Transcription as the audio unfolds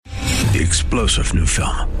The explosive new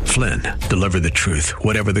film, Flynn, deliver the truth,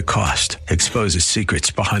 whatever the cost, exposes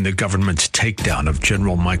secrets behind the government's takedown of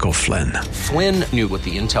General Michael Flynn. Flynn knew what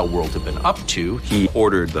the intel world had been up to. He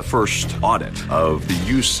ordered the first audit of the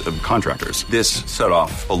use of contractors. This set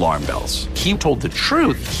off alarm bells. He told the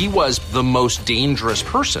truth. He was the most dangerous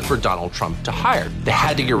person for Donald Trump to hire. They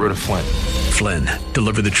had to get rid of Flynn. Flynn,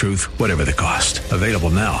 deliver the truth, whatever the cost. Available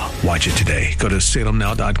now. Watch it today. Go to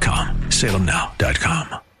salemnow.com.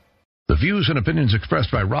 salemnow.com. The views and opinions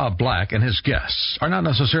expressed by Rob Black and his guests are not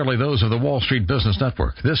necessarily those of the Wall Street Business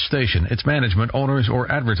Network, this station, its management, owners,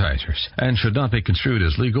 or advertisers, and should not be construed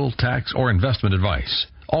as legal, tax, or investment advice.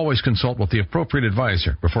 Always consult with the appropriate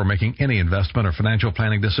advisor before making any investment or financial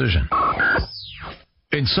planning decision.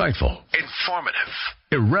 Insightful, informative,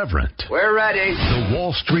 irreverent. We're ready. The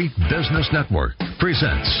Wall Street Business Network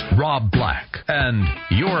presents Rob Black and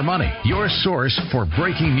Your Money, your source for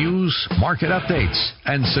breaking news, market updates,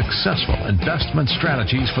 and successful investment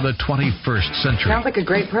strategies for the 21st century. Sounds like a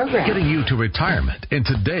great program. Getting you to retirement in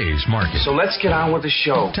today's market. So let's get on with the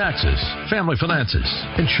show. Taxes, family finances,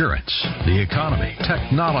 insurance, the economy,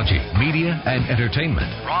 technology, media, and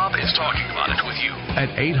entertainment. Rob is talking about it with you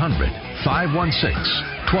at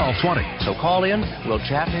 800-516-1220. So call in, we'll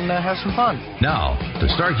chat and have some fun. Now, to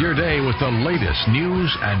start your day with the latest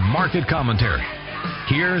news and market commentary,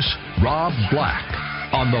 here's Rob Black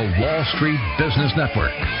on the Wall Street Business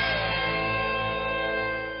Network.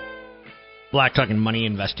 Black talking money,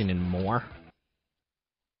 investing, and more.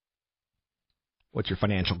 What's your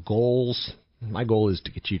financial goals? My goal is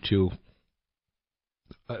to get you to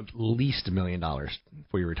at least $1 million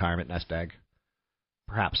for your retirement nest egg.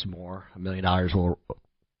 Perhaps more. $1 million will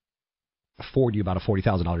afford you about a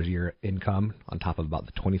 $40,000 a year income on top of about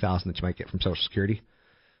the $20,000 that you might get from Social Security,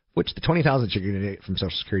 which the $20,000 that you're going to get from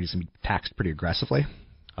Social Security is going to be taxed pretty aggressively.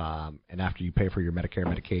 And after you pay for your Medicare,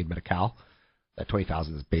 Medicaid, Medi-Cal, that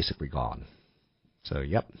 $20,000 is basically gone. So,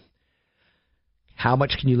 yep. How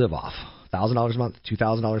much can you live off? $1,000 a month,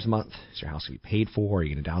 $2,000 a month? Is your house going to be paid for? Are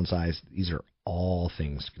you going to downsize? These are all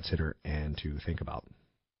things to consider and to think about.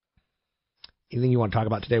 Anything you want to talk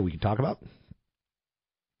about today, we can talk about.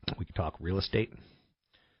 We can talk real estate.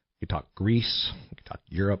 We can talk Greece. We can talk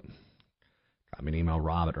Europe. Drop me an email,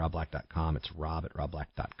 rob@robblack.com. It's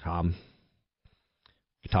rob@robblack.com. We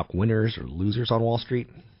can talk winners or losers on Wall Street.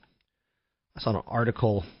 I saw an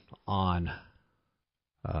article on,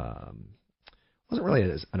 wasn't really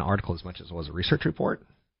an article as much as it was a research report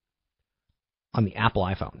on the Apple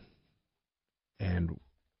iPhone and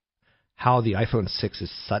how the iPhone 6 is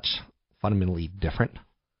such fundamentally different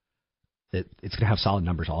that it's going to have solid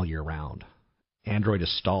numbers all year round. Android is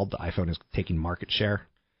stalled. The iPhone is taking market share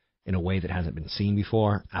in a way that hasn't been seen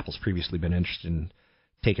before. Apple's previously been interested in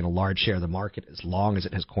taking a large share of the market as long as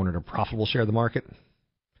it has cornered a profitable share of the market.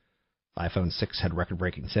 The iPhone 6 had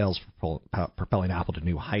record-breaking sales, propelling Apple to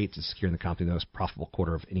new heights and securing the company the most profitable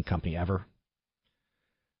quarter of any company ever.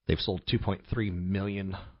 They've sold 2.3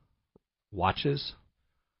 million watches.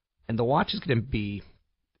 And the watch is going to be,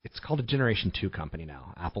 it's called a Generation 2 company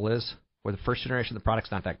now. Apple is. Where the first generation of the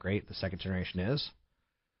product's not that great, the second generation is.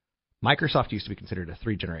 Microsoft used to be considered a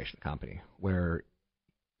 3-generation company, where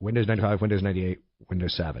Windows 95, Windows 98,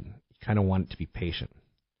 Windows 7. You kind of want it to be patient.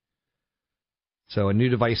 So a new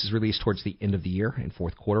device is released towards the end of the year in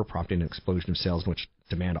fourth quarter, prompting an explosion of sales in which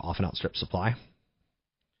demand often outstrips supply.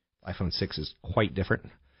 iPhone 6 is quite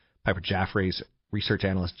different. Piper Jaffray's research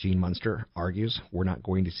analyst Gene Munster argues we're not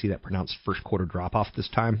going to see that pronounced first quarter drop-off this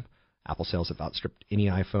time. Apple sales have outstripped any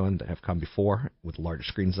iPhone that have come before, with larger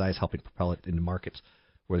screen size helping propel it into markets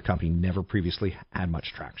where the company never previously had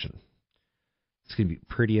much traction. It's going to be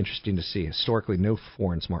pretty interesting to see. Historically, no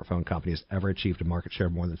foreign smartphone company has ever achieved a market share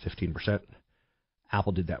of more than 15%.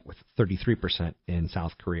 Apple did that with 33% in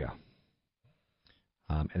South Korea.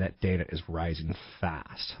 And that data is rising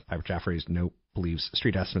fast. Piper Jaffray believes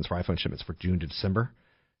street estimates for iPhone shipments for June to December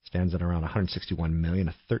stands at around 161 million,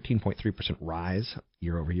 a 13.3% rise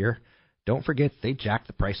year over year. Don't forget, they jacked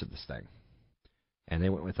the price of this thing. And they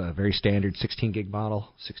went with a very standard 16-gig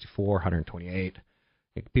model, 64, 128.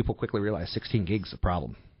 People quickly realized 16 gigs is a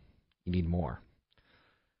problem. You need more.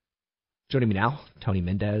 Joining me now, Tony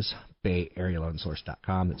Mendez,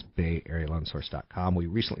 BayAreaLoanSource.com. That's BayAreaLoanSource.com. We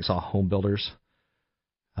recently saw home builders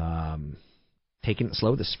taking it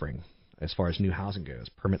slow this spring as far as new housing goes.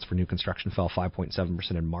 Permits for new construction fell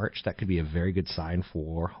 5.7% in March. That could be a very good sign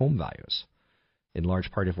for home values. In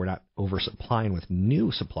large part, if we're not oversupplying with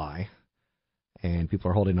new supply and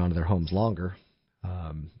people are holding on to their homes longer,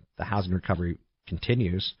 the housing recovery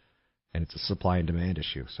continues, and it's a supply and demand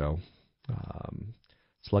issue. So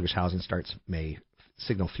sluggish housing starts may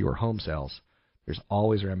signal fewer home sales, there's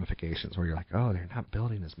always ramifications where you're like, oh, they're not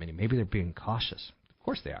building as many. Maybe they're being cautious. Of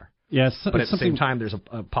course they are. Yes, but at the same time, there's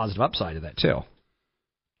a positive upside to that too.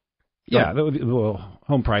 Yeah, well,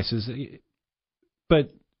 home prices, but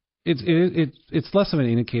it's less of an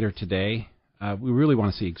indicator today. We really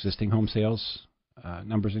want to see existing home sales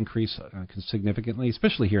numbers increase significantly,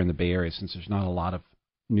 especially here in the Bay Area, since there's not a lot of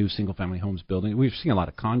new single-family homes building. We've seen a lot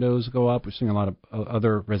of condos go up. We're seeing a lot of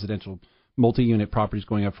other residential multi-unit properties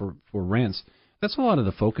going up for rents. That's a lot of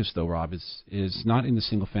the focus, though, Rob, is not in the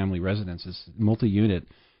single-family residences. Multi-unit,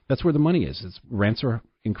 that's where the money is. Rents are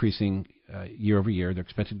increasing year over year. They're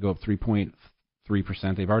expected to go up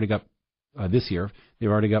 3.3%. They've already got, this year, they've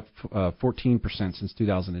already got 14% since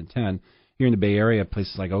 2010. Here in the Bay Area,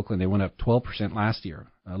 places like Oakland, they went up 12% last year,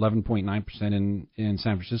 11.9% in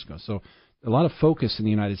San Francisco. So a lot of focus in the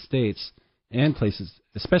United States and places,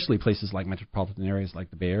 especially places like metropolitan areas like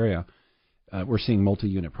the Bay Area, we're seeing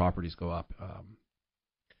multi-unit properties go up.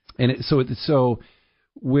 So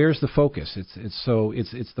where's the focus?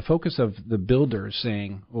 It's the focus of the builders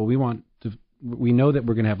saying, well, we know that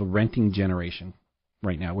we're going to have a renting generation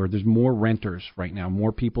right now, where there's more renters right now.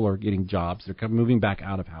 More people are getting jobs. They're moving back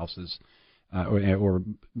out of houses or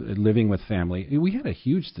living with family. We had a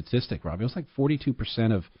huge statistic, Rob. It was like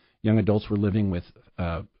 42% of young adults were living with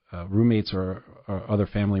roommates or other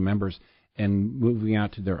family members and moving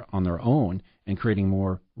out on their own and creating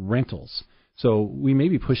more rentals. So we may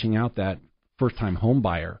be pushing out that first-time home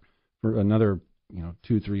buyer for another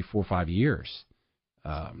 2, 3, 4, 5 years.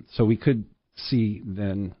 So we could see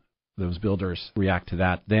then those builders react to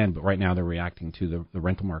that then, but right now they're reacting to the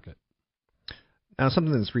rental market. Now,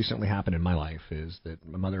 something that's recently happened in my life is that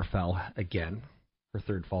my mother fell again, her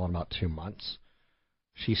third fall in about 2 months.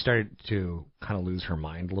 She started to kind of lose her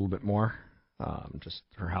mind a little bit more. Just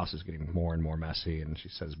her house is getting more and more messy, and she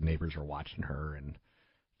says neighbors are watching her and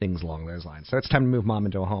things along those lines. So it's time to move Mom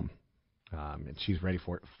into a home, and she's ready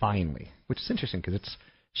for it finally, which is interesting because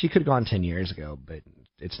she could have gone 10 years ago, but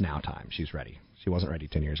it's now time. She's ready. She wasn't ready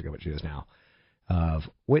 10 years ago, but she is now.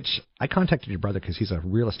 Which I contacted your brother because he's a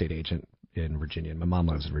real estate agent in Virginia, and my mom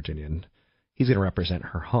lives in Virginia, and he's going to represent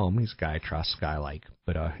her home. He's a guy I trust, a guy I like.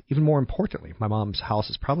 But even more importantly, my mom's house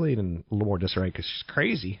is probably in a little more disarray because she's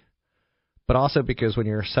crazy, but also because when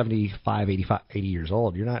you're 75, 85, 80 years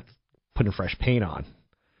old, you're not putting fresh paint on.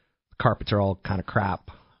 The carpets are all kind of crap.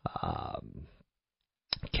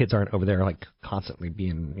 Kids aren't over there like constantly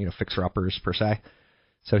being, fixer-uppers per se.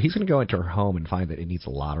 So he's going to go into her home and find that it needs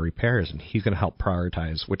a lot of repairs, and he's going to help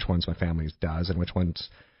prioritize which ones my family does and which ones,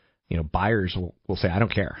 buyers will say, I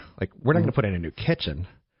don't care. Like, we're not going to put in a new kitchen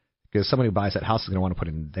because somebody who buys that house is going to want to put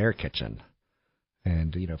in their kitchen.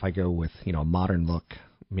 And, if I go with, a modern look,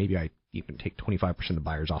 maybe I even take 25% of the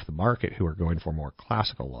buyers off the market who are going for a more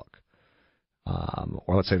classical look.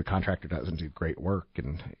 Or let's say the contractor doesn't do great work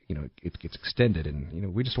and, it gets extended.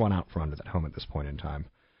 And, we just want out front of that home at this point in time.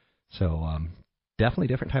 So definitely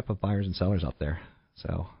different type of buyers and sellers out there.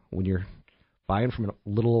 So when you're buying from a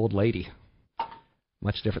little old lady,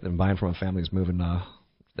 much different than buying from a family who's moving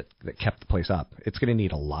that kept the place up. It's going to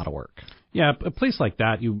need a lot of work. Yeah, a place like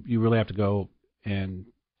that, you really have to go and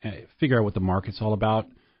figure out what the market's all about.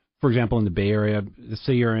 For example, in the Bay Area, let's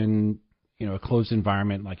say you're in a closed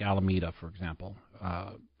environment like Alameda, for example.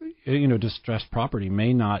 Distressed property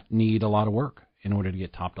may not need a lot of work in order to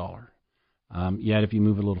get top dollar. Yet if you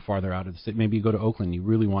move a little farther out of the city, maybe you go to Oakland, you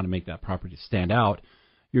really want to make that property stand out,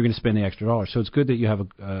 you're going to spend the extra dollar. So it's good that you have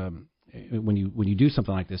when you do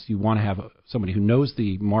something like this, you want to have somebody who knows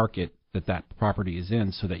the market that property is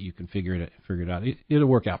in, so that you can figure it out. It'll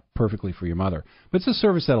work out perfectly for your mother. But it's a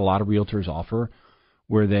service that a lot of realtors offer,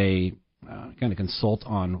 where they kind of consult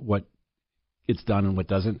on what gets done and what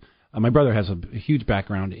doesn't. My brother has a huge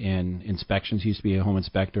background in inspections. He used to be a home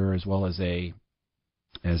inspector as well as he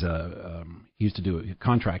used to do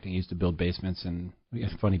contracting. He used to build basements and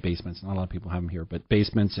funny basements. Not a lot of people have them here, but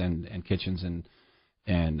basements and kitchens and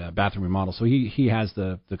bathroom remodels. So he has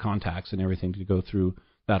the contacts and everything to go through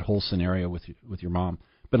that whole scenario with your mom.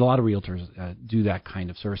 But a lot of realtors do that kind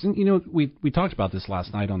of service. And we talked about this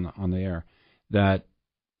last night on the air, that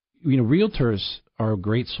realtors are a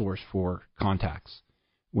great source for contacts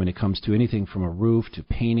when it comes to anything from a roof to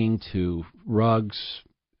painting to rugs,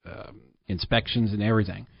 inspections and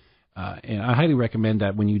everything. And I highly recommend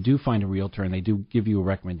that when you do find a realtor and they do give you a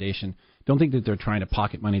recommendation, don't think that they're trying to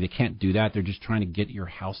pocket money. They can't do that. They're just trying to get your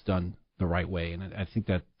house done the right way. And I think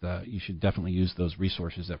that you should definitely use those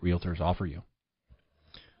resources that realtors offer you.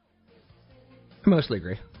 I mostly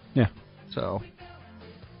agree. Yeah. So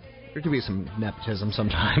there could be some nepotism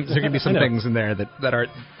sometimes. There could be some things in there that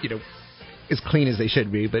aren't, as clean as they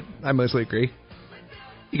should be, but I mostly agree.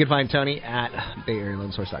 You can find Tony at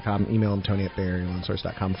BayAreaLoanSource.com. Email him, Tony at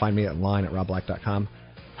BayAreaLoanSource.com. Find me online at RobBlack.com.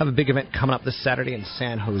 Have a big event coming up this Saturday in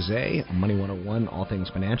San Jose, Money 101, all things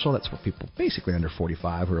financial. That's for people basically under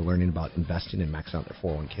 45 who are learning about investing and maxing out their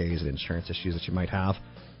 401ks and insurance issues that you might have.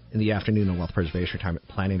 In the afternoon, a wealth preservation retirement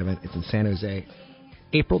planning event. It's in San Jose,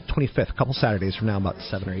 April 25th, a couple Saturdays from now, about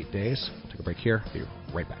 7 or 8 days. We'll take a break here. Be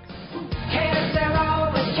right back. They're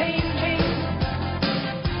always changing.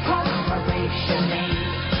 Corporation.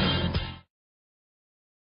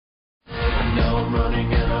 I know I'm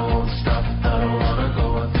running and I won't stop. I don't wanna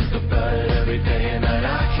go. I think about it every day and night.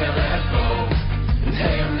 I can't let go. And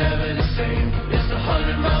hey, I'm never the same. It's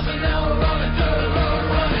 100 miles an hour on a dirt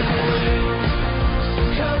road running away. So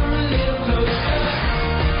come a little closer.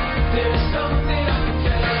 There's something I can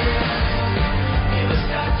tell you. It was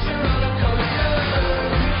such a roller coaster.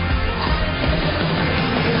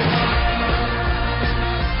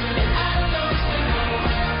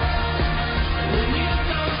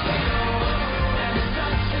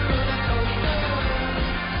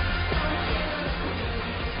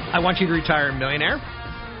 I want you to retire a millionaire.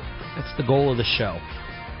 That's the goal of the show.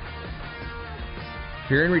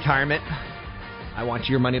 If you're in retirement, I want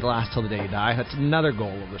your money to last till the day you die. That's another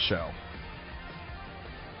goal of the show.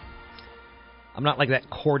 I'm not like that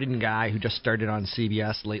Corden guy who just started on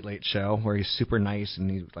CBS Late Show where he's super nice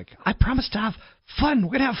and he's like, I promise to have fun.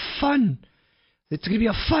 We're going to have fun. It's going to be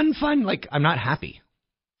a fun. Like, I'm not happy.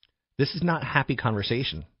 This is not happy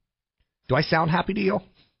conversation. Do I sound happy to you?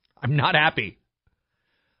 I'm not happy.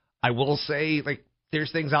 I will say, like,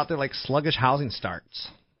 there's things out there like sluggish housing starts.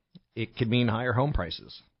 It could mean higher home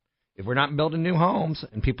prices. If we're not building new homes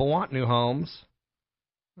and people want new homes,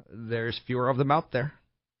 there's fewer of them out there.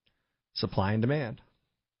 Supply and demand.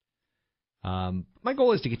 My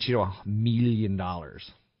goal is to get you to $1 million.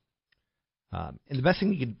 And the best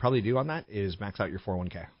thing you could probably do on that is max out your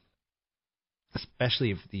 401k.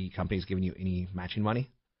 Especially if the company's giving you any matching money.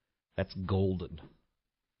 That's golden.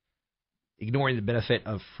 Ignoring the benefit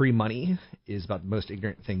of free money is about the most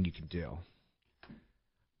ignorant thing you can do.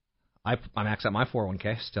 I max out my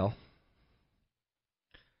 401k still.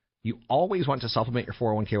 You always want to supplement your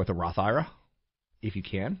 401k with a Roth IRA, if you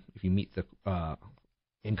can, if you meet the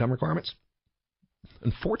income requirements.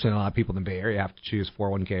 Unfortunately, a lot of people in the Bay Area have to choose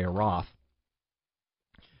 401k or Roth,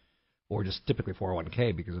 or just typically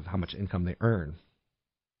 401k because of how much income they earn.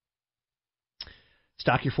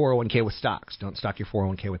 Stock your 401k with stocks. Don't stock your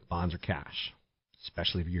 401k with bonds or cash,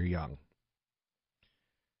 especially if you're young.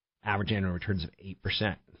 Average annual returns of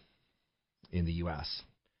 8% in the U.S.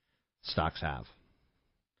 Stocks have.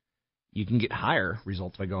 You can get higher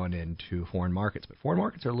results by going into foreign markets, but foreign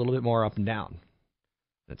markets are a little bit more up and down.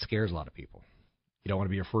 That scares a lot of people. You don't want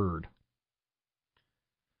to be afraid.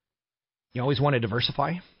 You always want to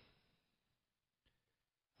diversify.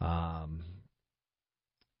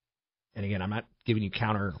 And again, I'm not giving you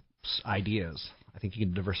counter ideas. I think you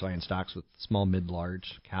can diversify in stocks with small, mid,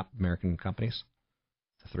 large cap American companies.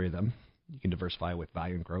 The three of them. You can diversify with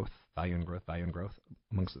value and growth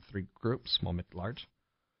amongst the three groups, small, mid, large.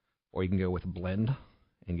 Or you can go with a blend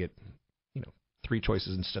and get, 3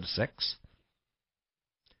 choices instead of 6.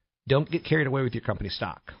 Don't get carried away with your company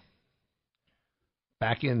stock.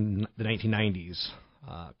 Back in the 1990s,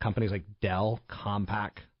 companies like Dell,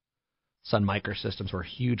 Compaq, Sun Microsystems were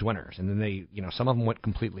huge winners, and then they, some of them went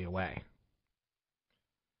completely away.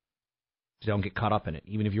 Don't get caught up in it.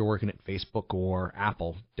 Even if you're working at Facebook or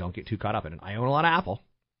Apple, don't get too caught up in it. I own a lot of Apple.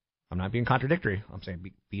 I'm not being contradictory. I'm saying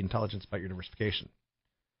be intelligent about your diversification.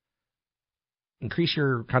 Increase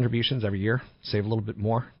your contributions every year. Save a little bit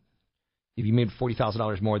more. If you made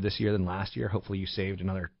 $40,000 more this year than last year, hopefully you saved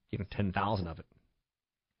another $10,000 of it.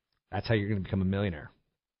 That's how you're going to become a millionaire.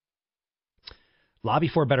 Lobby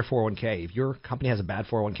for a better 401k. If your company has a bad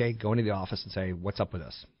 401k, go into the office and say, what's up with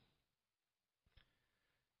this?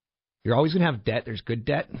 You're always going to have debt. There's good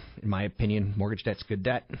debt. In my opinion, mortgage debt's good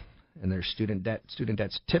debt. And there's student debt. Student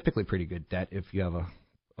debt's typically pretty good debt if you have a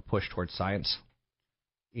push towards science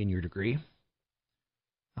in your degree.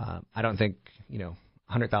 I don't think,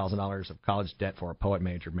 $100,000 of college debt for a poet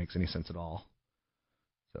major makes any sense at all.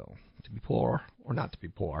 So, to be poor or not to be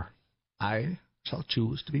poor, I shall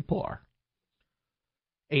choose to be poor.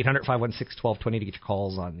 800-516-1220 to get your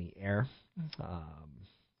calls on the air.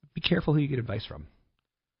 Be careful who you get advice from.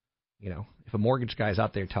 If a mortgage guy's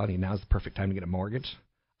out there telling you now's the perfect time to get a mortgage,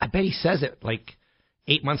 I bet he says it like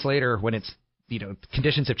 8 months later when it's,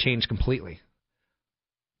 conditions have changed completely.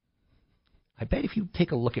 I bet if you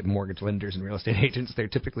take a look at mortgage lenders and real estate agents, they're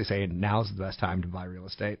typically saying now's the best time to buy real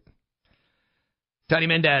estate. Tony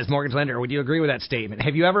Mendez, mortgage lender, would you agree with that statement?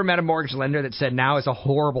 Have you ever met a mortgage lender that said now is a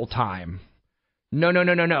horrible time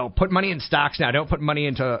No. Put money in stocks now. Don't put money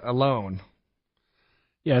into a loan.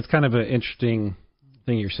 Yeah, it's kind of an interesting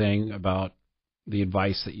thing you're saying about the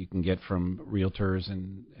advice that you can get from realtors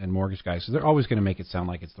and mortgage guys. So they're always going to make it sound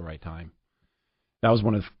like it's the right time. That was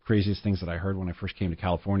one of the craziest things that I heard when I first came to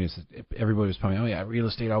California. Is that everybody was telling me, "Oh yeah, real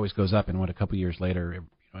estate always goes up," and what a couple of years later,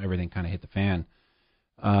 everything kind of hit the fan.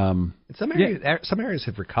 Some areas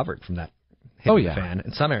have recovered from that hitting the fan,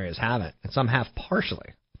 and some areas haven't, and some have partially,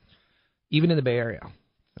 even in the Bay Area.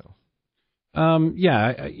 So.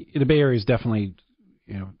 The Bay Area is definitely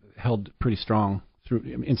held pretty strong through.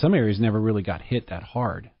 In some areas, never really got hit that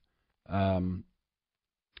hard.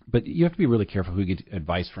 But you have to be really careful who you get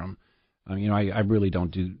advice from. I really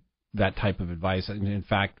don't do that type of advice. In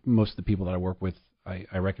fact, most of the people that I work with,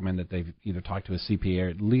 I recommend that they've either talked to a CPA or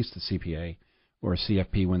at least a CPA or a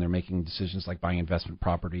CFP when they're making decisions like buying investment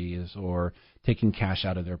properties or taking cash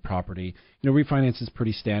out of their property. Refinance is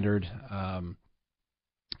pretty standard.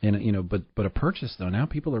 But a purchase though, now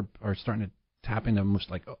people are starting to tap into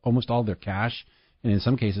almost all their cash, and in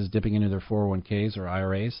some cases dipping into their 401ks or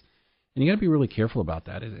IRAs. And you got to be really careful about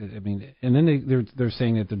that. And then they're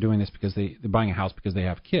saying that they're doing this because they're buying a house because they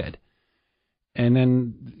have a kid. And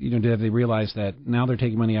then they realize that now they're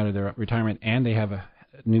taking money out of their retirement and they have a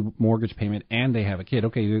new mortgage payment and they have a kid.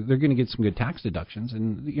 Okay, they're going to get some good tax deductions,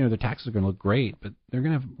 and their taxes are going to look great, but they're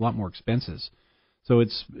going to have a lot more expenses. So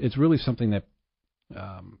it's really something that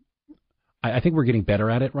I think we're getting better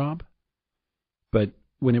at it, Rob. But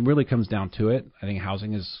when it really comes down to it, I think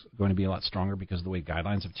housing is going to be a lot stronger because of the way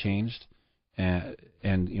guidelines have changed, and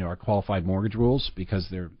our qualified mortgage rules, because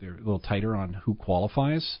they're a little tighter on who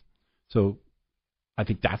qualifies. So I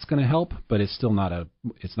think that's going to help, but it's still not a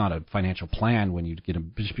financial plan when you get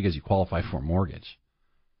them just because you qualify for a mortgage.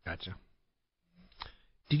 Gotcha.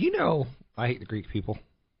 Did you know I hate the Greek people?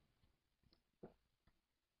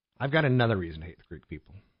 I've got another reason to hate the Greek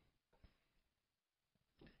people.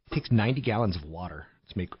 It takes 90 gallons of water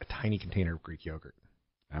to make a tiny container of Greek yogurt.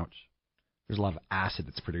 Ouch. There's a lot of acid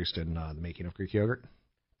that's produced in the making of Greek yogurt.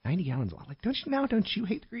 90 gallons of water. Don't you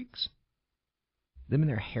hate the Greeks? Them and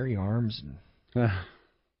their hairy arms, and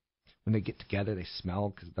when they get together, they smell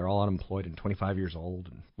because they're all unemployed and 25 years old.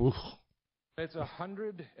 And It's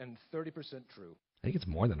 130% true. I think it's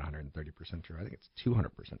more than 130% true. I think it's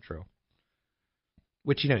 200% true.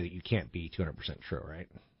 Which that you can't be 200% true, right?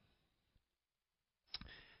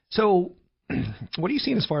 So, what are you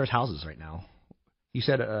seeing as far as houses right now? You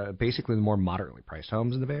said basically the more moderately priced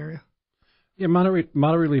homes in the Bay Area? Yeah,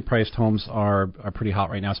 moderately priced homes are pretty hot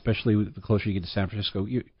right now, especially the closer you get to San Francisco.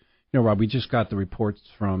 Rob, we just got the reports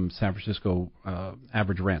from San Francisco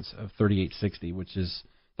average rents of $38.60, which is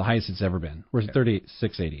the highest it's ever been. Or is it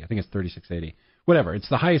 $36.80? I think it's $36.80. Whatever, it's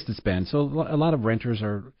the highest it's been. So a lot of renters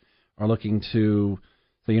are looking to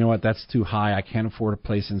say, that's too high. I can't afford a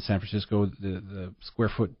place in San Francisco. The square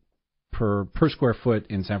foot per square foot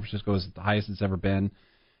in San Francisco is the highest it's ever been.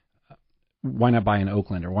 Why not buy in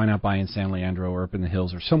Oakland, or why not buy in San Leandro or up in the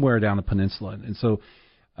hills or somewhere down the peninsula? And so,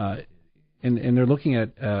 and they're looking at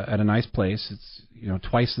a nice place. It's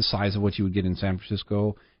twice the size of what you would get in San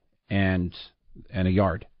Francisco, and a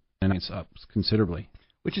yard, and it's up considerably.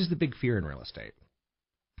 Which is the big fear in real estate,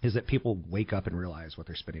 is that people wake up and realize what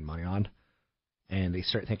they're spending money on, and they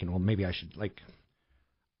start thinking, well, maybe I should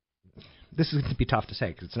This is going to be tough to say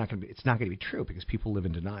because it's not going to be true because people live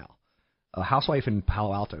in denial. A housewife in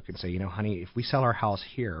Palo Alto can say, honey, if we sell our house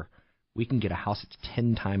here, we can get a house that's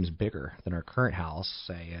 10 times bigger than our current house,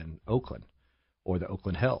 say in Oakland or the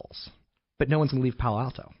Oakland Hills. But no one's going to leave Palo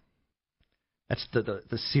Alto. That's the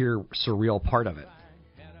surreal part of it.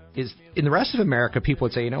 Is in the rest of America, people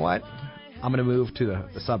would say, you know what, I'm going to move to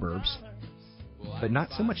the suburbs, but not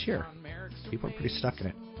so much here. People are pretty stuck in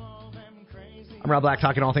it. I'm Rob Black,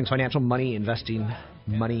 talking all things financial, money, investing,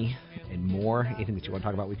 money, and more. Anything that you want to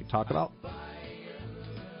talk about, we could talk about.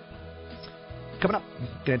 Coming up,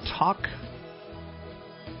 going to talk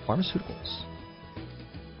pharmaceuticals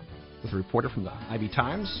with a reporter from the IB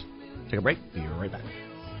Times. Take a break. Be right back.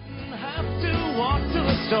 Have to walk to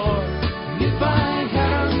the store if I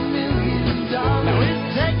had $1 million. Now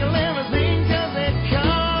it'd take a limousine 'cause it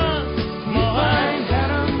costs more. If I had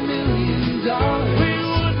 $1 million, we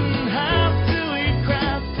wouldn't have to eat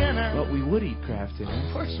Kraft dinner. But we would eat Kraft dinner.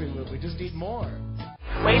 Of course we would. We just eat more.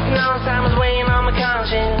 Wasting all the time is weighing on my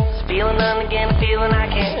conscience. Feeling none again, a feeling I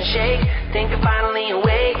can't shake. Think I'm finally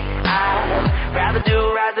awake. I'd rather do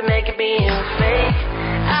right than make it being fake.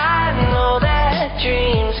 I know that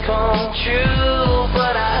dreams come true,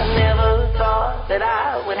 but I never thought that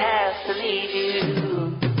I would have to leave you.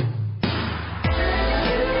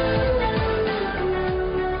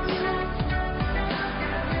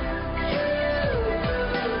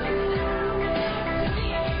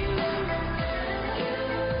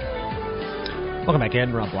 Welcome back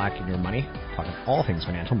in, Rob Black and Your Money, talking all things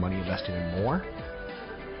financial, money, investing, and more.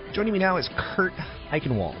 Joining me now is Kurt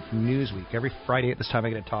Eichenwald from Newsweek. Every Friday at this time I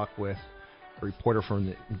get to talk with a reporter from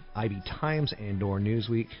the IB Times and or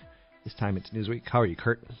Newsweek. This time it's Newsweek. How are you,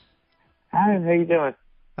 Kurt? Hi, how you doing?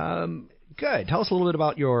 Good. Tell us a little bit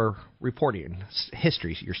about your reporting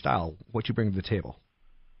history, your style, what you bring to the table.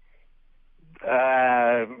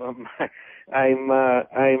 I'm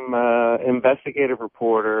investigative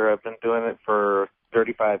reporter. I've been doing it for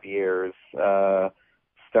 35 years.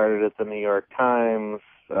 Started at the New York Times.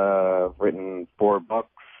 Written 4 books.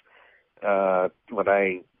 I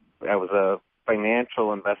was a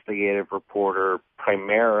financial investigative reporter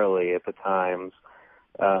primarily at the Times.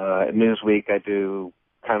 At Newsweek, I do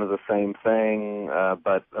kind of the same thing,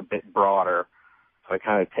 but a bit broader. So I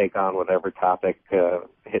kind of take on whatever topic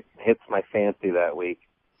hits my fancy that week.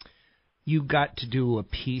 You got to do a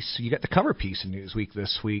piece, you got the cover piece in Newsweek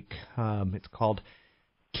this week. It's called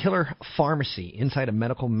Killer Pharmacy, Inside a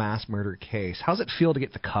Medical Mass Murder Case. How's it feel to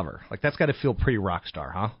get the cover? Like, that's got to feel pretty rock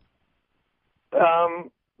star, huh?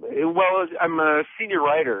 Well, I'm a senior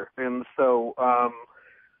writer, and so I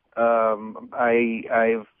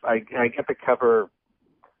get the cover.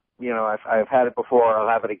 You know, I've had it before. I'll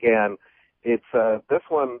have it again. It's this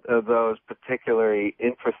one though is particularly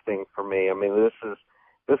interesting for me. I mean,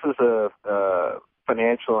 this is a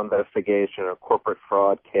financial investigation, a corporate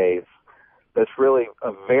fraud case. That's really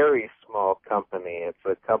a very small company. It's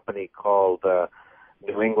a company called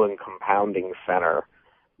New England Compounding Center,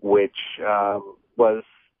 which was,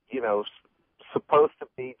 you know, supposed to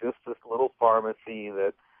be just this little pharmacy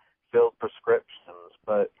that filled prescriptions,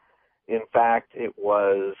 but in fact it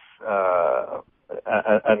was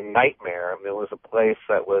a nightmare. I mean, it was a place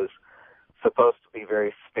that was supposed to be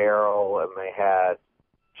very sterile, and they had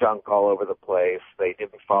junk all over the place. They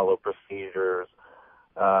didn't follow procedures.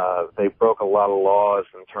 They broke a lot of laws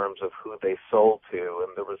in terms of who they sold to,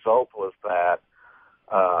 and the result was that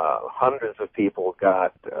hundreds of people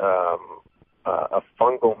got a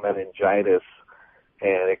fungal meningitis,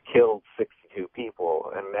 and it killed 62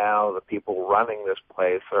 people. And now the people running this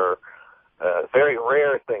place are a very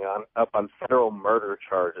rare thing up on federal murder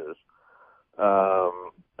charges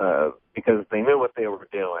because they knew what they were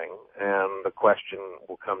doing. And the question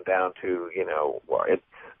will come down to, you know,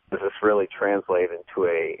 does this really translate into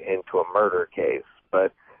a murder case?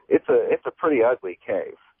 But it's a pretty ugly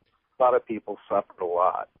case. A lot of people suffered a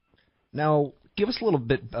lot. Now, give us a little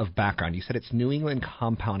bit of background. You said it's New England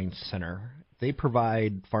Compounding Center. They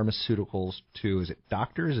provide pharmaceuticals to, is it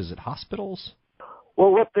doctors? Is it hospitals?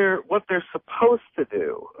 Well, what they're supposed to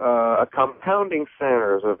do, a compounding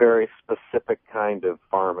center is a very specific kind of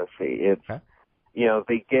pharmacy. It's, okay. You know,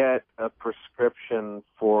 they get a prescription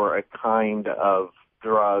for a kind of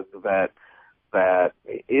drug that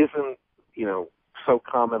isn't, you know, so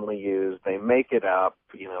commonly used. They make it up.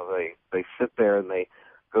 You know, they sit there and they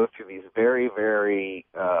go through these very, very,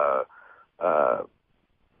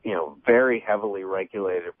 you know, very heavily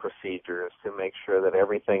regulated procedures to make sure that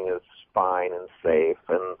everything is fine and safe,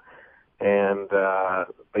 and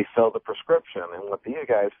they sell the prescription. And what these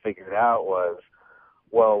guys figured out was,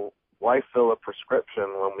 well, why fill a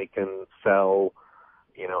prescription when we can sell,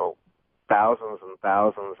 you know, thousands and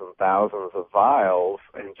thousands and thousands of vials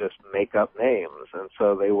and just make up names? And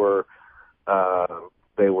so they were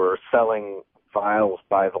selling vials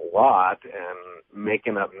by the lot and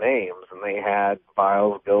making up names, and they had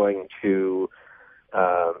vials going to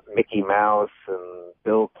Mickey Mouse and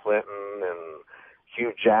Bill Clinton and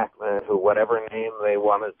Hugh Jackman, who whatever name they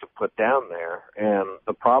wanted to put down there. And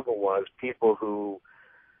the problem was people who,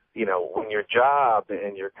 you know, when your job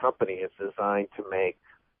and your company is designed to make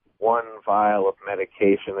one vial of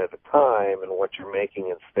medication at a time, and what you're making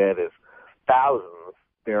instead is thousands,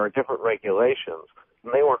 there are different regulations,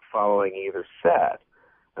 and they weren't following either set.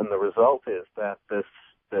 And the result is that this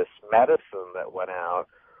medicine that went out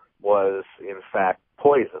was, in fact,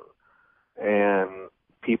 poison. And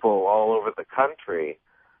people all over the country,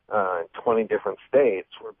 in 20 different states,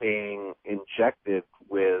 were being injected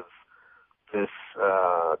with this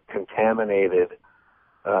contaminated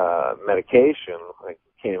medication. I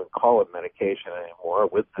can't even call it medication anymore,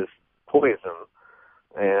 with this poison.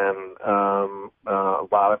 And a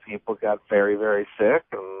lot of people got very, very sick,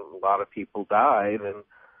 and a lot of people died. And,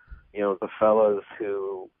 you know, the fellows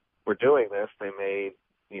who were doing this, they made,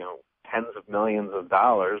 you know, tens of millions of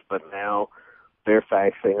dollars, but now they're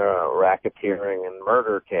facing a racketeering and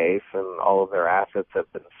murder case, and all of their assets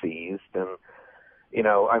have been seized. And, you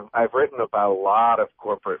know, I've written about a lot of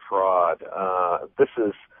corporate fraud. This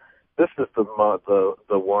is the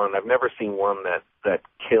one. I've never seen one that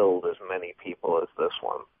killed as many people as this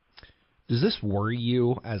one. Does this worry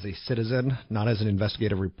you as a citizen, not as an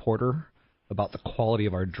investigative reporter, about the quality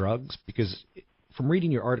of our drugs? Because from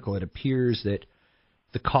reading your article, it appears that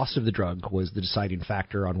the cost of the drug was the deciding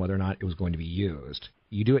factor on whether or not it was going to be used.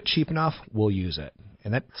 You do it cheap enough, we'll use it.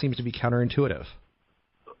 And that seems to be counterintuitive.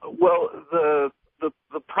 Well, the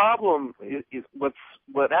problem is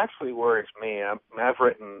what actually worries me. I've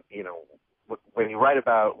written, when you write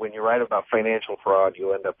about financial fraud,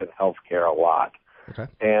 you end up in healthcare a lot. Okay.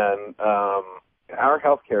 And our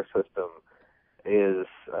healthcare system is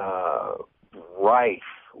rife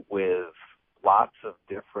with lots of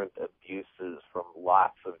different abuses from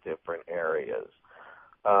lots of different areas.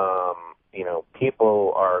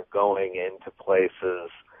 People are going into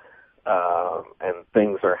places and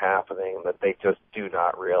things are happening that they just do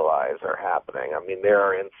not realize are happening. I mean, there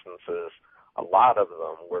are instances, a lot of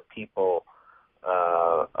them, where people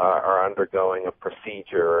are undergoing a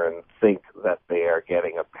procedure and think that they are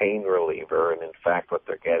getting a pain reliever, and in fact what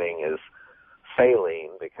they're getting is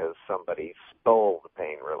saline because somebody stole the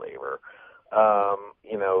pain reliever.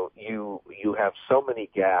 You have so many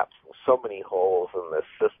gaps, so many holes in this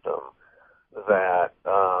system that,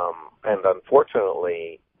 and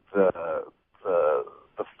unfortunately, the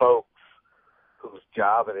folks whose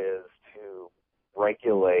job it is to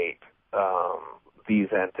regulate these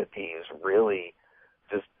entities really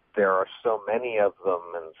just, there are so many of them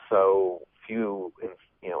and so few,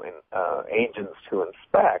 agents to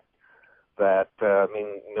inspect that,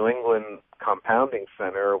 New England Compounding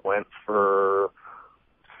Center went for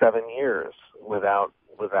 7 years without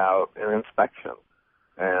an inspection.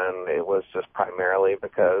 And it was just primarily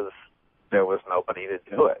because there was nobody to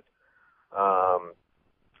do it.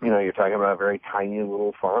 You're talking about a very tiny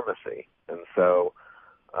little pharmacy. And so,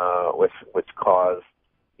 which caused,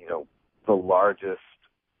 the largest,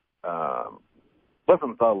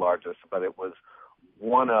 wasn't the largest, but it was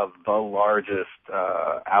one of the largest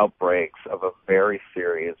outbreaks of a very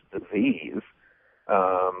serious disease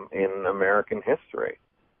in American history.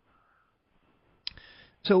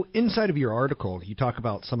 So inside of your article, you talk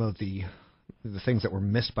about some of the things that were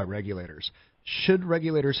missed by regulators. Should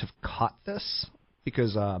regulators have caught this?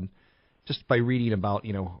 Because just by reading about,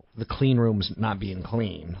 the clean rooms not being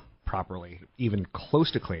clean properly, even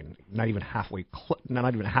close to clean, not even halfway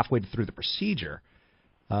through the procedure,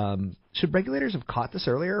 should regulators have caught this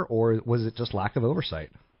earlier, or was it just lack of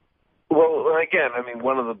oversight? Well, again,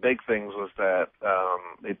 one of the big things was that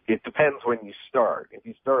it depends when you start. If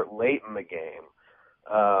you start late in the game,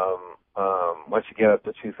 once you get up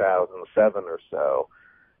to 2007 or so,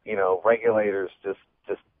 regulators just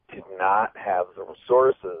did not have the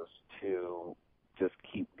resources to just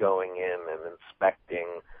keep going in and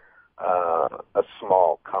inspecting a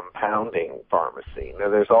small compounding pharmacy. Now,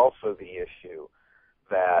 there's also the issue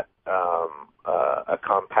that a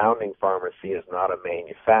compounding pharmacy is not a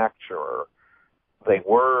manufacturer. They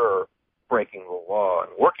were breaking the law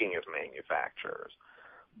and working as manufacturers,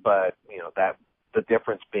 but that the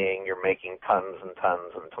difference being you're making tons and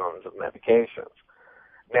tons and tons of medications.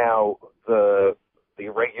 Now, the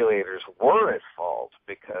regulators were at fault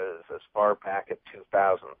because as far back as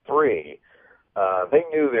 2003, they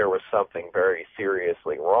knew there was something very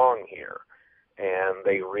seriously wrong here, and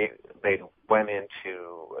they went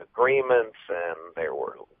into agreements, and there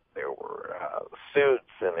were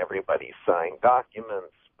suits, and everybody signed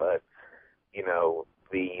documents, but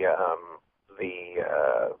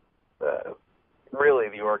really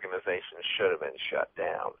the organization should have been shut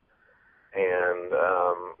down. And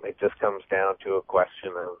it just comes down to a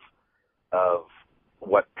question of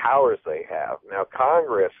what powers they have. Now,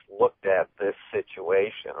 Congress looked at this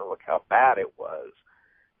situation and look how bad it was,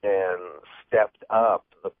 and stepped up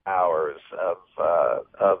the powers of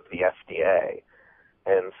the FDA.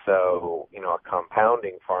 And so, a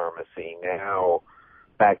compounding pharmacy now,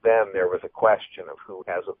 back then there was a question of who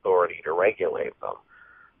has authority to regulate them.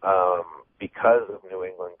 Because of New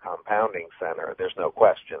England Compounding Center, there's no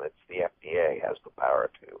question it's the FDA has the power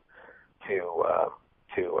to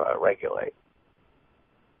regulate.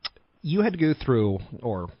 You had to go through,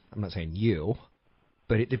 or I'm not saying you,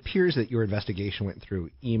 but it appears that your investigation went through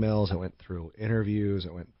emails, it went through interviews,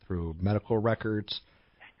 it went through medical records.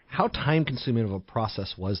 How time-consuming of a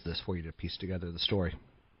process was this for you to piece together the story?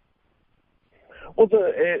 Well,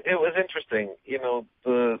 it was interesting.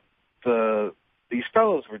 These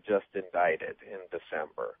fellows were just indicted in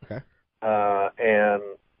December. Okay. And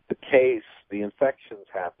the case, the infections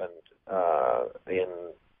happened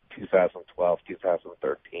in 2012,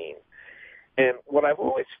 2013. And what I've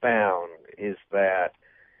always found is that,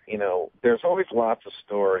 there's always lots of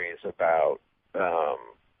stories about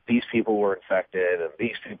these people were infected and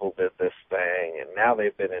these people did this thing and now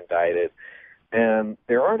they've been indicted. And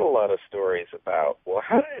there aren't a lot of stories about, well,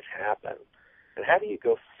 how did it happen? And how do you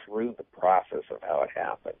go through the process of how it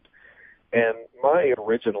happened? And my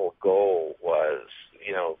original goal was,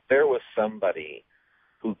 there was somebody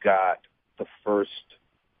who got the first,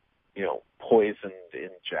 poisoned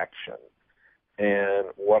injection. And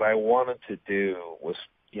what I wanted to do was,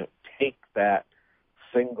 take that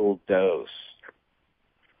single dose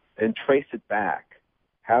and trace it back.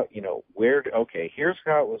 How, here's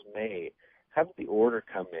how it was made. How did the order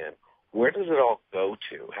come in? Where does it all go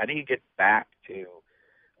to? How do you get back to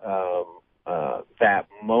that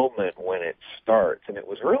moment when it starts? And it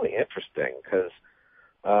was really interesting because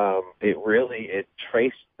it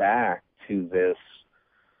traced back to this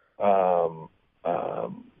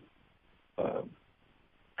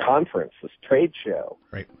conference, this trade show,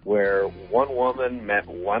 right, where one woman met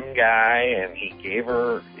one guy and he gave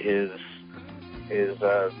her his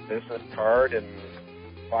business card, and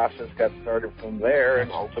the process got started from there,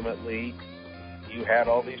 and ultimately you had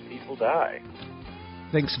all these people die.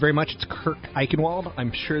 Thanks very much. It's Kirk Eichenwald.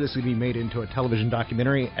 I'm sure this is going to be made into a television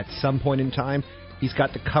documentary at some point in time. He's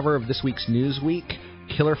got the cover of this week's Newsweek,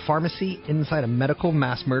 Killer Pharmacy Inside a Medical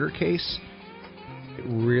Mass Murder Case. It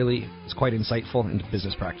really is quite insightful into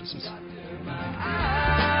business practices.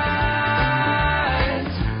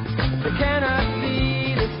 Cannot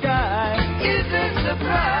see the sky. Is it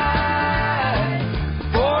surprise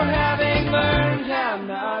for having learned how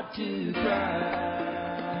not to cry?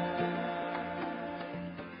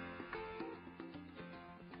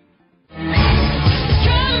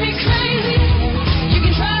 Drive me crazy. You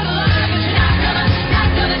can try to lie, but you're not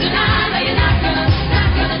gonna deny. No, you're not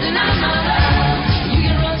gonna deny my love. You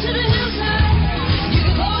can run to the hillside. You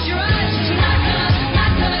can close your eyes, but you're not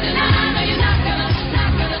gonna deny. No, you're not gonna deny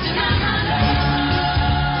my love.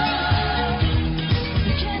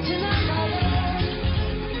 You can't deny my love.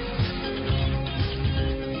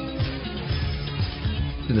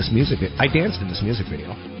 In this music, I danced in this music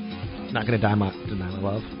video. Not gonna deny my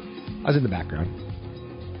love. I was in the background.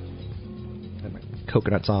 Had my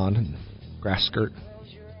coconuts on and grass skirt.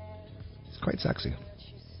 It's quite sexy.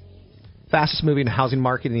 Fastest moving housing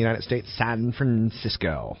market in the United States, San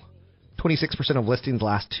Francisco. 26% of listings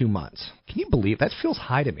last 2 months. Can you believe that? Feels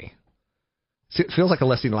high to me. See, it feels like a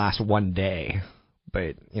listing lasts one day,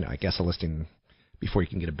 but I guess a listing before you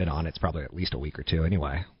can get a bid on it's probably at least a week or two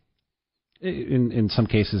anyway. In some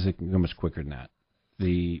cases, it can go much quicker than that.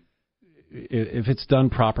 If it's done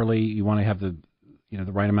properly, you want to have the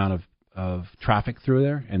right amount of traffic through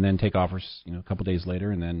there, and then take offers a couple days later,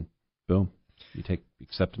 and then boom, you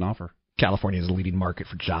accept an offer. California is a leading market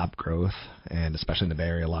for job growth, and especially in the Bay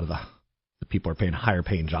Area, a lot of the people are paying higher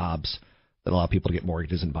paying jobs that allow people to get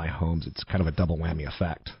mortgages and buy homes. It's kind of a double whammy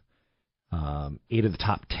effect. 8 of the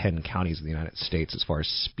top 10 counties in the United States, as far as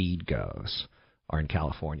speed goes, are in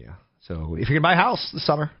California. So if you're going to buy a house this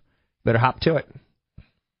summer, better hop to it.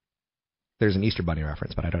 There's an Easter Bunny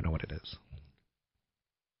reference, but I don't know what it is.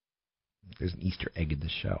 There's an Easter egg in the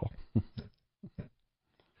show.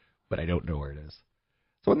 But I don't know where it is.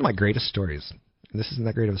 So one of my greatest stories, and this isn't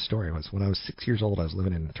that great of a story, was when I was 6 years old, I was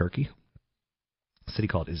living in Turkey, a city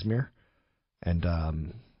called Izmir. And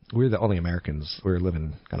we were the only Americans. We were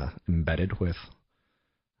living kind of embedded with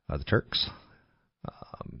the Turks.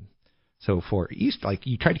 So for Easter,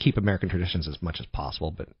 you try to keep American traditions as much as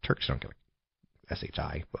possible, but Turks don't give a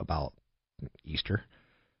SHI about Easter.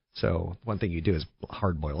 So one thing you do is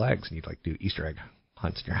hard-boiled eggs, and you'd do Easter egg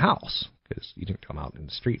hunts in your house because you didn't come out in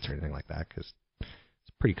the streets or anything like that because it's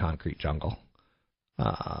a pretty concrete jungle,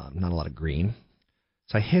 not a lot of green.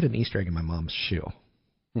 So I hid an Easter egg in my mom's shoe,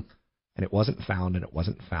 and it wasn't found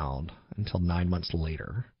until 9 months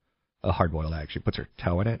later. A hard-boiled egg. She puts her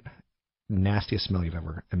toe in it. Nastiest smell you've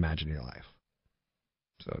ever imagined in your life.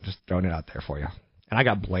 So just throwing it out there for you. And I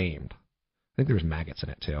got blamed. I think there was maggots in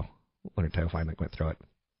it too when her toe finally went through it.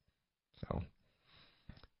 So,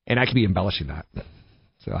 and I could be embellishing that.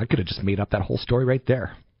 So I could have just made up that whole story right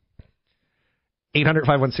there.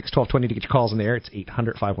 800-516-1220 to get your calls on the air. It's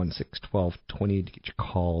 800-516-1220 to get your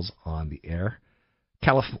calls on the air.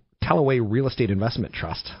 Callaway Real Estate Investment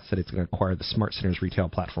Trust said it's going to acquire the Smart Centers retail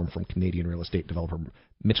platform from Canadian real estate developer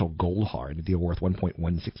Mitchell Goldhar in a deal worth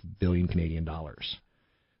 $1.16 billion Canadian dollars.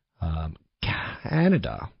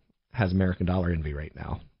 Canada has American dollar envy right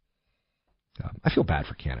now. I feel bad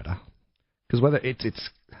for Canada because whether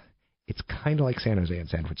it's kind of like San Jose and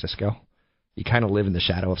San Francisco. You kind of live in the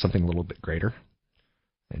shadow of something a little bit greater,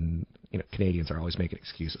 and Canadians are always making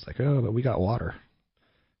excuses like, "Oh, but we got water."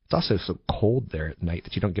 It's also so cold there at night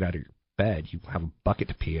that you don't get out of your bed, you have a bucket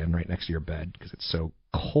to pee in right next to your bed because it's so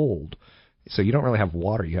cold. So you don't really have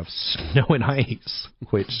water. You have snow and ice,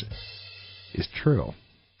 which is true.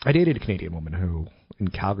 I dated a Canadian woman who, in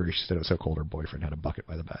Calgary, she said it was so cold her boyfriend had a bucket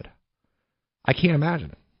by the bed. I can't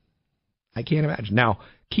imagine. Now,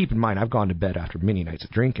 keep in mind, I've gone to bed after many nights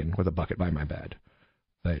of drinking with a bucket by my bed,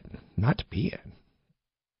 but not to pee in.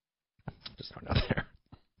 Just throwing out there.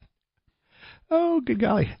 Oh, good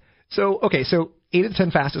golly. So 8 of the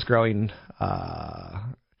 10 fastest growing,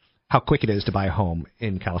 how quick it is to buy a home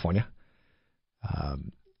in California.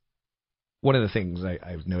 One of the things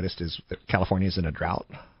I've noticed is that California is in a drought.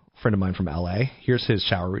 A friend of mine from LA, here's his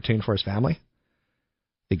shower routine for his family.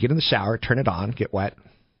 They get in the shower, turn it on, get wet,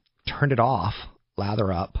 turn it off,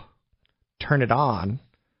 lather up, turn it on,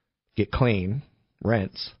 get clean,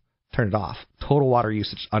 rinse, turn it off. Total water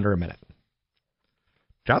usage under a minute.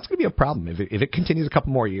 Drought's going to be a problem. If it continues a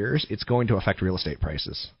couple more years, it's going to affect real estate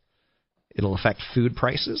prices. It'll affect food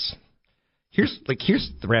prices. Here's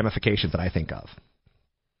the ramifications that I think of.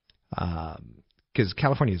 Because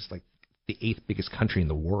California is like the 8th biggest country in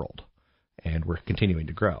the world, and we're continuing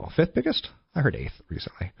to grow. 5th biggest? I heard 8th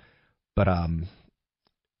recently. But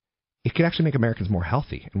it could actually make Americans more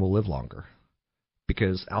healthy, and we'll live longer.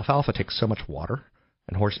 Because alfalfa takes so much water,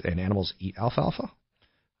 and animals eat alfalfa.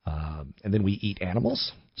 And then we eat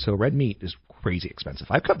animals. So red meat is crazy expensive.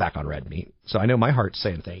 I've cut back on red meat, so I know my heart's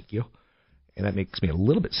saying thank you. And that makes me a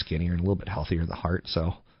little bit skinnier and a little bit healthier in the heart.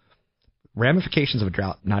 So ramifications of a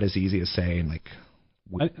drought, not as easy as saying, like...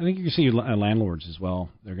 I think you can see landlords as well.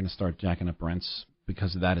 They're going to start jacking up rents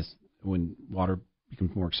because of that is when water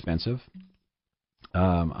becomes more expensive.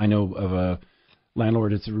 I know of a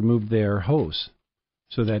landlord that's removed their hose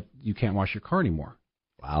so that you can't wash your car anymore.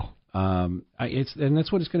 Wow. And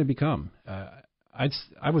that's what it's going to become. Are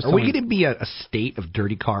we going to be a state of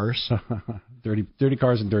dirty cars? dirty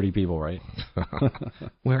cars and dirty people, right?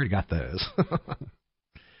 We already got those.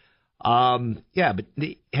 Yeah, but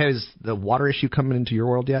has the water issue come into your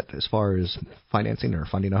world yet, as far as financing or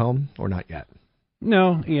funding a home, or not yet?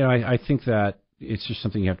 No, I think that it's just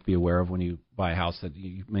something you have to be aware of when you buy a house, that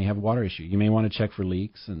you may have a water issue. You may want to check for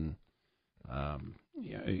leaks, and I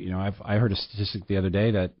heard a statistic the other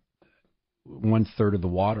day that 1/3 of the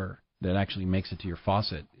water that actually makes it to your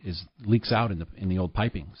faucet leaks out in the old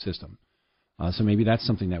piping system. So maybe that's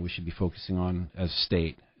something that we should be focusing on as a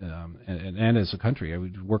state and as a country. I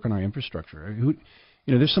would work on our infrastructure.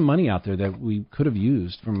 There's some money out there that we could have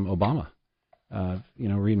used from Obama,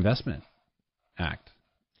 Reinvestment Act,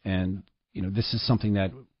 and this is something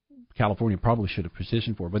that California probably should have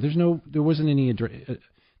petitioned for. But there wasn't any.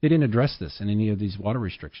 They didn't address this in any of these water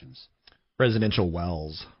restrictions. Residential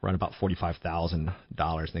wells run about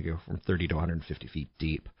 $45,000. They go from 30 to 150 feet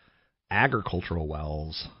deep. Agricultural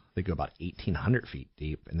wells, they go about 1,800 feet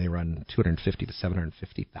deep, and they run $250,000 to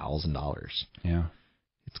 $750,000. Yeah,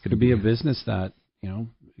 it's going to be a business that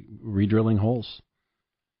redrilling holes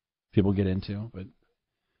people get into. But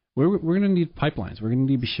we're going to need pipelines. We're going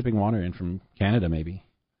to need to be shipping water in from Canada, maybe.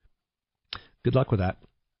 Good luck with that.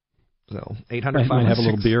 So 800. Might have a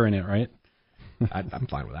little beer in it, right? I'm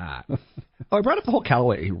fine with that. I brought up the whole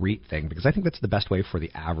Callaway REIT thing because I think that's the best way for the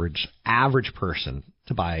average person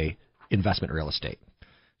to buy investment real estate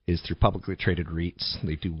is through publicly traded REITs.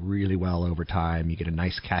 They do really well over time. You get a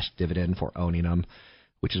nice cash dividend for owning them,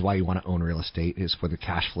 which is why you want to own real estate, is for the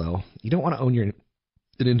cash flow. You don't want to own an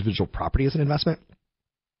individual property as an investment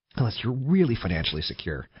unless you're really financially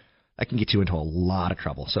secure. That can get you into a lot of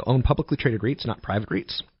trouble. So own publicly traded REITs, not private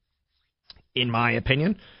REITs, in my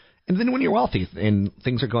opinion. And then when you're wealthy and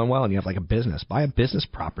things are going well and you have like a business, buy a business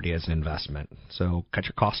property as an investment. So cut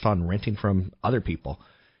your cost on renting from other people.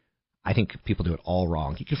 I think people do it all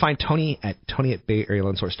wrong. You can find Tony at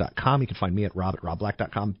BayAreaLoanSource.com. You can find me at Rob at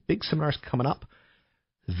RobBlack.com. Big seminars coming up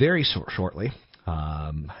very shortly.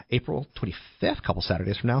 April 25th, a couple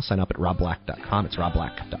Saturdays from now. Sign up at RobBlack.com. It's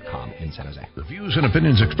RobBlack.com in San Jose. The views and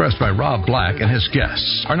opinions expressed by Rob Black and his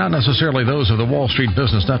guests are not necessarily those of the Wall Street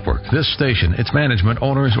Business Network, this station, its management,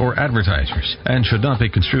 owners, or advertisers, and should not be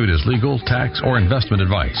construed as legal, tax, or investment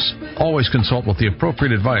advice. Always consult with the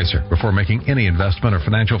appropriate advisor before making any investment or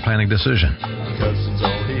financial planning decision. Cousins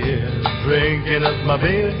all here, drinking up my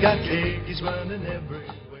beer, got cakes running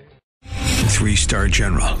everywhere. 3-star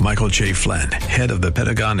General Michael J. Flynn, head of the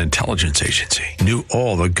Pentagon Intelligence Agency, knew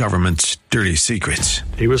all the government's dirty secrets.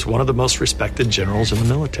 He was one of the most respected generals in the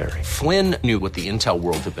military. Flynn knew what the intel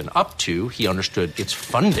world had been up to. He understood its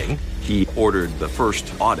funding. He ordered the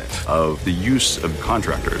first audit of the use of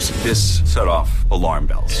contractors. This set off alarm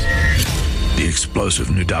bells. The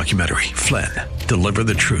explosive new documentary, Flynn, Deliver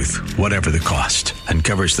the Truth, Whatever the Cost,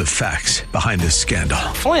 uncovers the facts behind this scandal.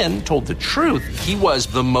 Flynn told the truth. He was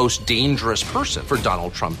the most dangerous person for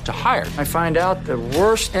Donald Trump to hire. I find out the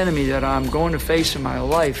worst enemy that I'm going to face in my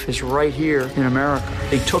life is right here in America.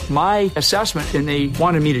 They took my assessment and they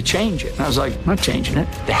wanted me to change it. And I was like, I'm not changing it.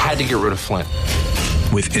 They had to get rid of Flynn.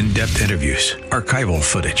 With in-depth interviews, archival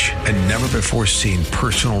footage, and never-before-seen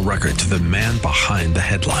personal records of the man behind the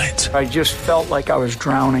headlines. I just felt like I was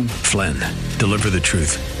drowning. Flynn, Deliver the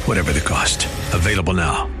Truth, Whatever the Cost. Available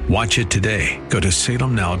now. Watch it today. Go to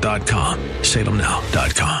salemnow.com.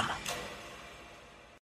 salemnow.com.